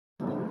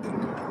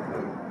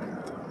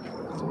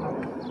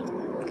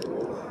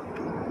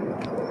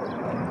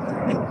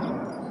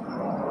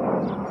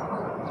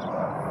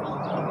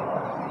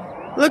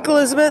Look,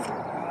 Elizabeth.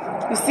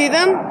 You see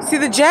them? See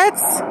the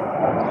jets?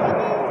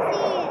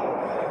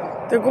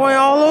 They're going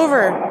all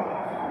over.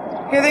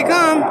 Here they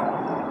come.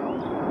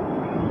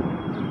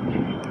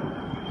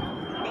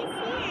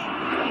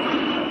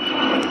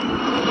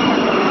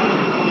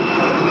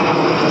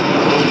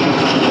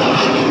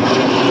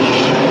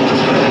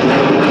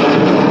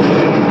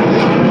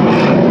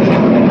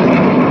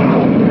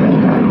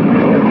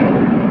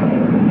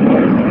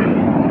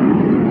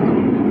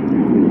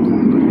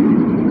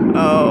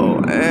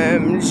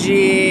 OMG.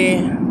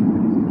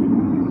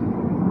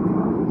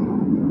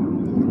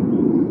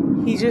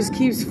 He just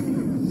keeps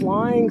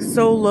flying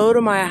so low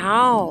to my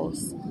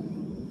house.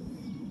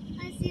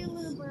 I see a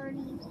little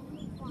birdie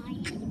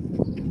flying.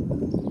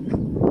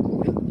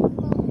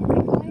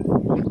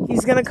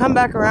 He's gonna come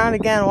back around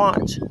again,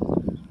 watch.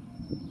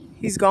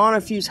 He's gone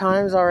a few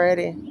times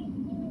already.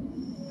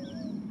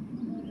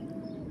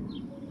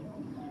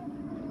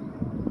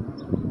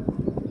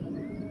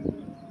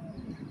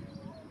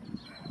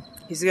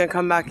 He's gonna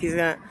come back, he's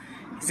gonna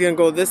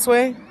go this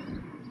way,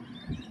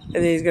 and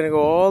then he's gonna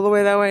go all the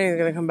way that way, and he's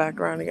gonna come back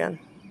around again.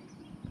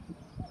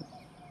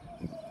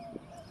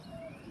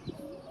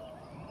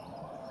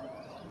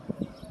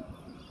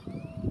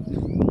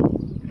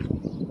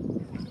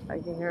 I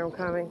can hear him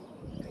coming.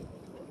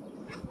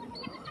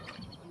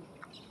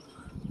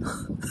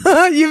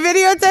 You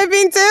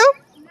videotaping too?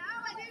 No,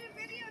 I didn't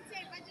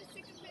videotape. I just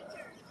took a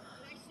picture.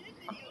 I should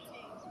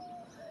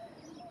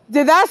videotape.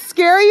 Did that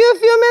scare you a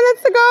few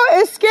minutes ago?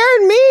 It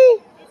scared me.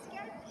 It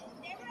scared me.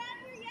 They were out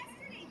here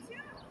yesterday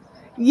too.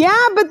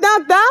 Yeah, but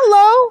not that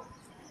low.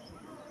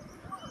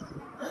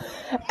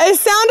 It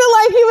sounded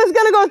like he was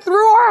gonna go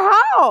through our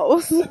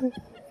house. Yeah. We're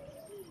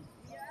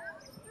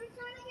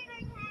trying to get our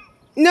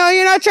cat. No,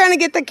 you're not trying to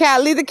get the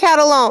cat. Leave the cat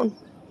alone.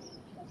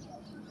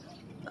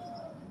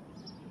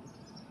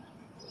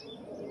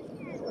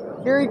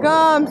 Here he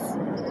comes.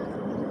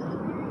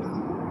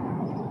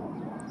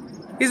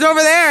 He's over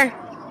there.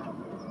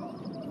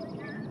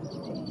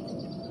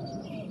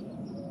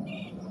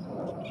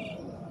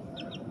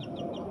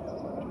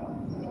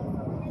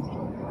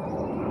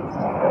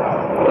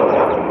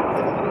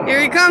 Here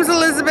he comes,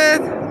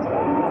 Elizabeth.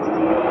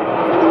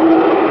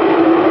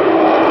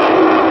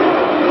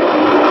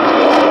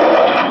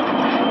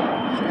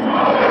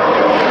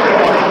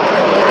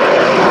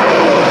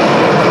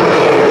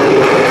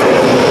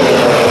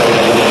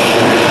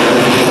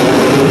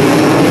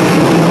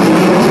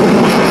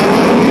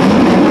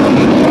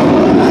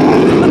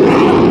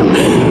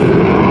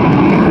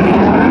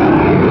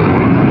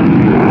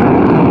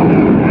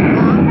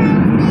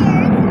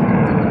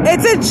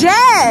 It's a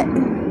jet.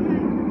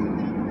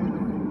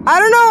 I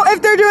don't know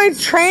if they're doing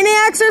training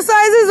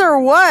exercises or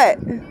what.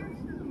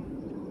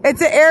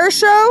 It's an air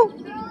show?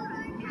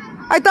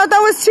 I thought that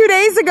was 2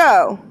 days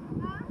ago.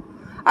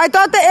 I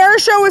thought the air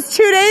show was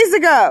 2 days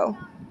ago.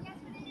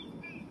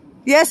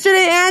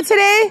 Yesterday and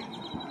today?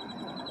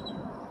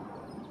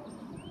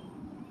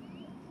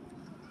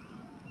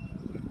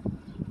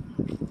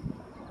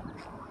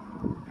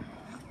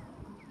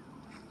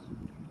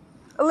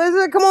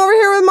 Elizabeth, come over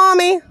here with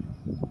mommy.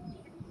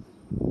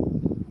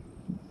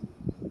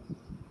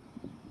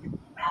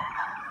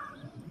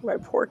 My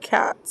poor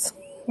cats.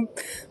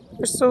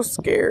 They're so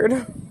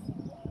scared.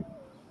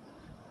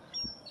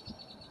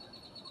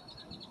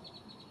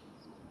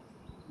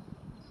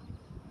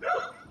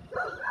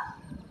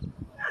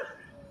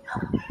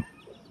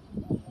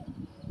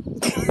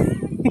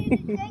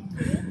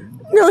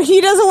 No,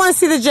 he doesn't want to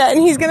see the jet,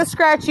 and he's going to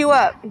scratch you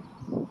up.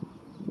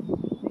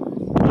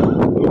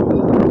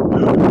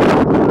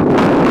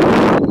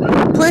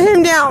 Put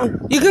him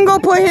down. You can go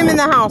put him in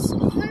the house.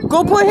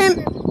 Go put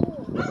him...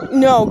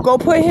 No, go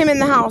put him in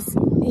the house.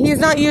 He's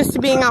not used to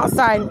being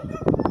outside.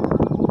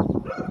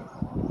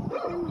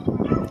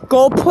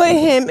 Go put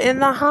him in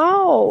the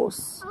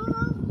house.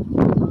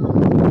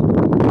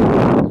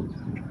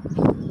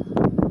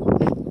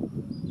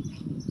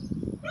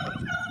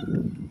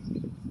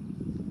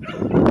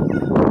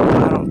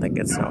 I don't think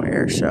it's no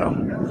air show.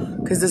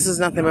 Because this is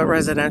nothing but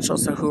residential,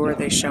 so who are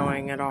they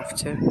showing it off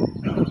to?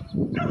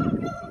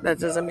 That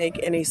doesn't make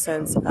any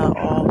sense at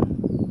all.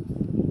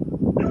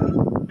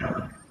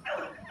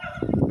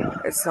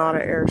 It's not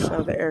an air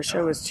show. The air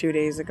show was 2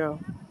 days ago.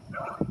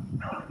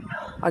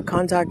 I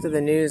contacted the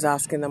news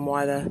asking them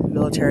why the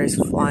military is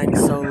flying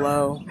so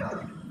low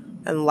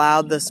and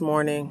loud this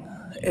morning.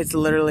 It's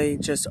literally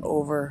just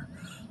over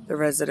the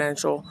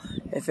residential.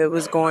 If it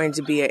was going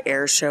to be an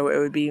air show, it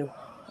would be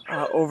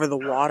over the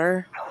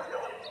water.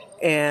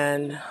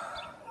 And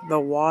the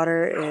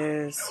water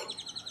is,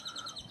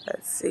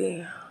 let's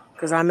see,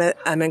 because I'm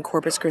in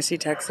Corpus Christi,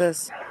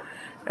 Texas,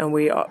 and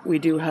we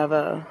do have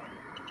a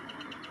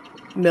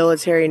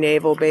military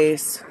naval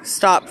base.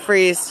 Stop,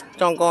 freeze,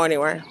 don't go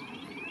anywhere.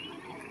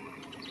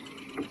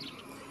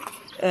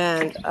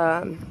 And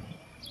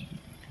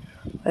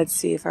let's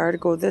see, if I were to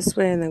go this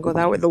way and then go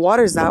that way, the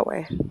water's that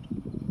way.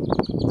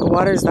 The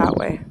water's that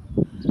way.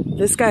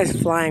 This guy's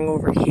flying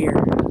over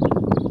here.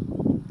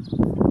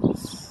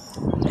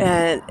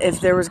 And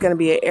if there was going to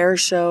be an air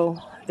show,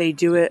 they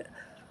do it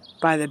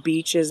by the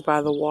beaches,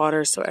 by the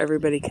water, so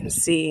everybody can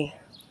see.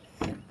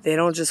 They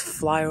don't just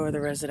fly over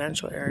the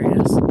residential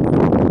areas.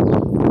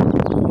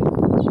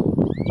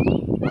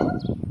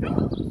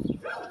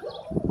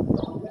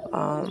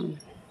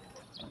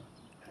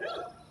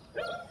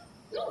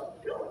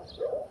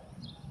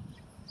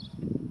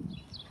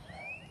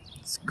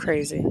 It's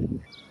crazy.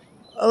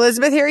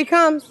 Elizabeth, here he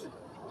comes.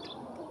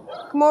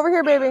 Come over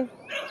here, baby.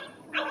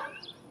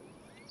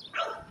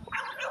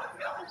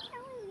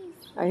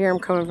 I hear him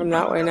coming from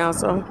that way now,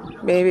 so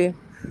maybe.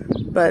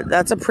 But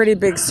that's a pretty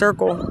big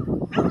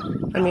circle.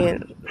 I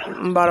mean,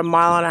 I'm about 1.5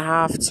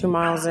 miles, 2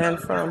 miles in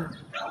from.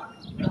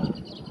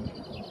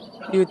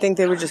 You would think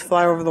they would just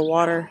fly over the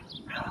water.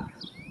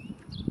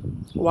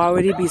 Why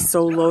would he be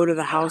so low to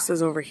the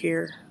houses over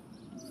here?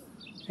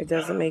 It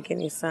doesn't make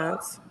any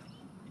sense.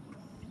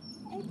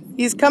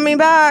 He's coming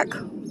back.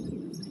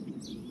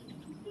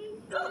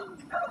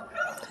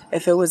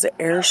 If it was an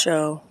air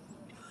show,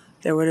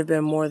 there would have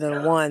been more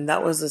than one.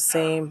 That was the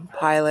same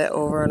pilot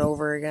over and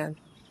over again.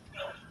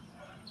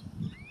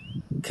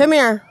 Come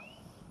here.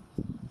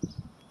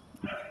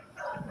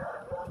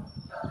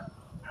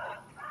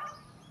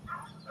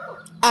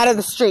 Out of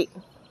the street.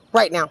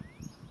 Right now.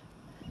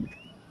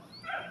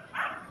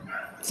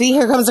 See,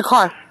 here comes the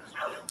car.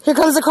 Here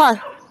comes the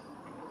car.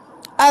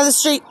 Out of the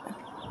street.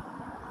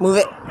 Move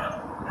it.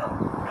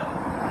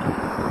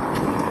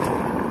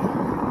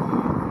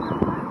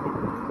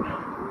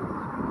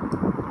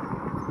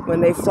 When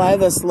they fly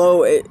this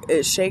low,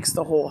 it shakes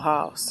the whole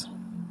house.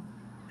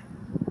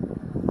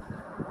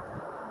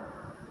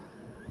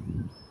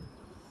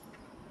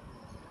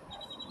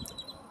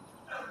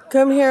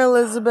 Come here,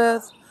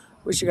 Elizabeth.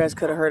 Wish you guys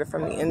could have heard it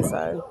from the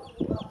inside.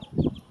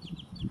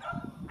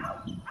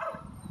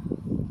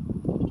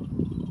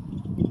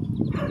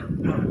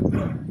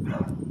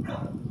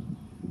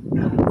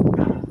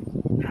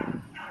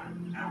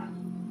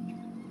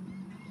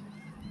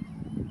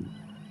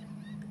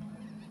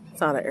 It's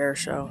not an air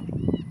show.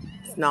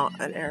 It's not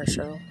an air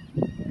show.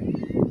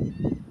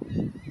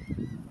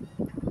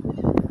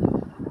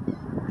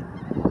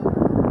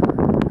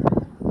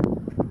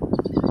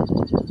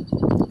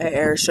 An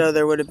air show,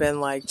 there would have been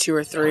like 2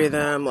 or 3 of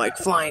them like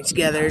flying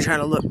together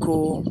trying to look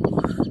cool.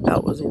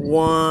 That was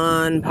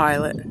one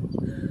pilot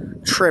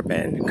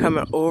tripping,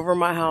 coming over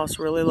my house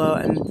really low,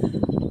 and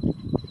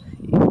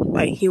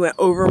like he went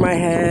over my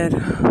head,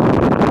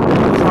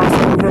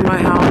 crossed over my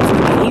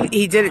house.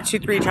 He did it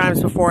 2-3 times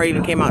before I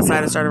even came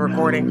outside and started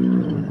recording.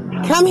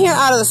 Come here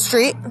out of the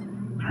street.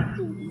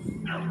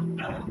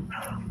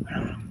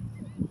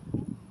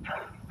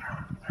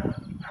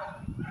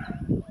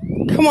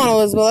 Come on,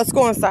 Elizabeth, let's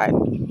go inside.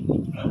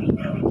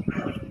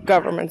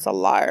 Government's a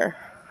liar.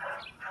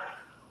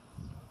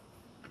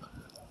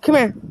 Come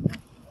here.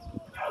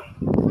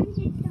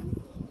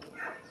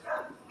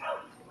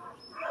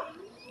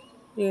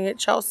 You gonna get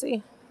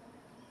Chelsea?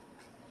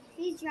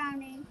 She's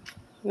drowning.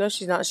 No,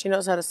 she's not. She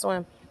knows how to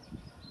swim.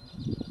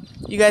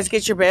 You guys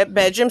get your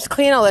bedrooms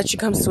clean? I'll let you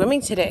come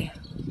swimming today.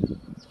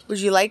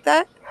 Would you like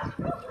that?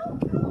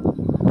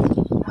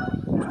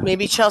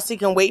 Maybe Chelsea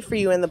can wait for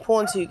you in the pool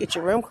until you get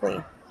your room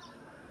clean.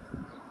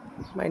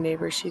 My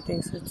neighbor, she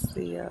thinks it's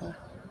the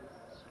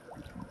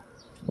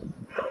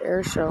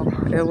air show.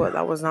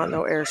 That was not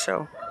no air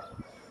show.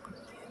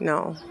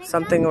 No,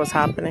 something was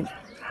happening.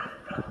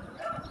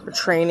 For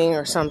training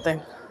or something.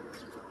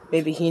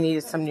 Maybe he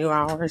needed some new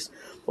hours.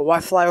 But why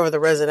fly over the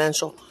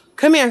residential?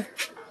 Come here.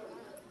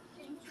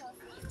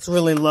 It's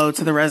really low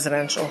to the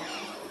residential.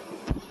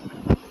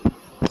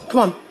 Come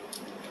on.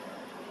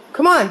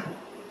 Come on.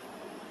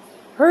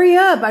 Hurry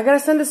up. I gotta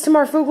send this to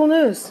Marfugal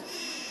News.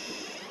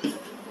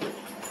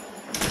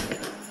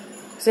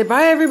 Say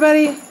bye,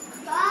 everybody.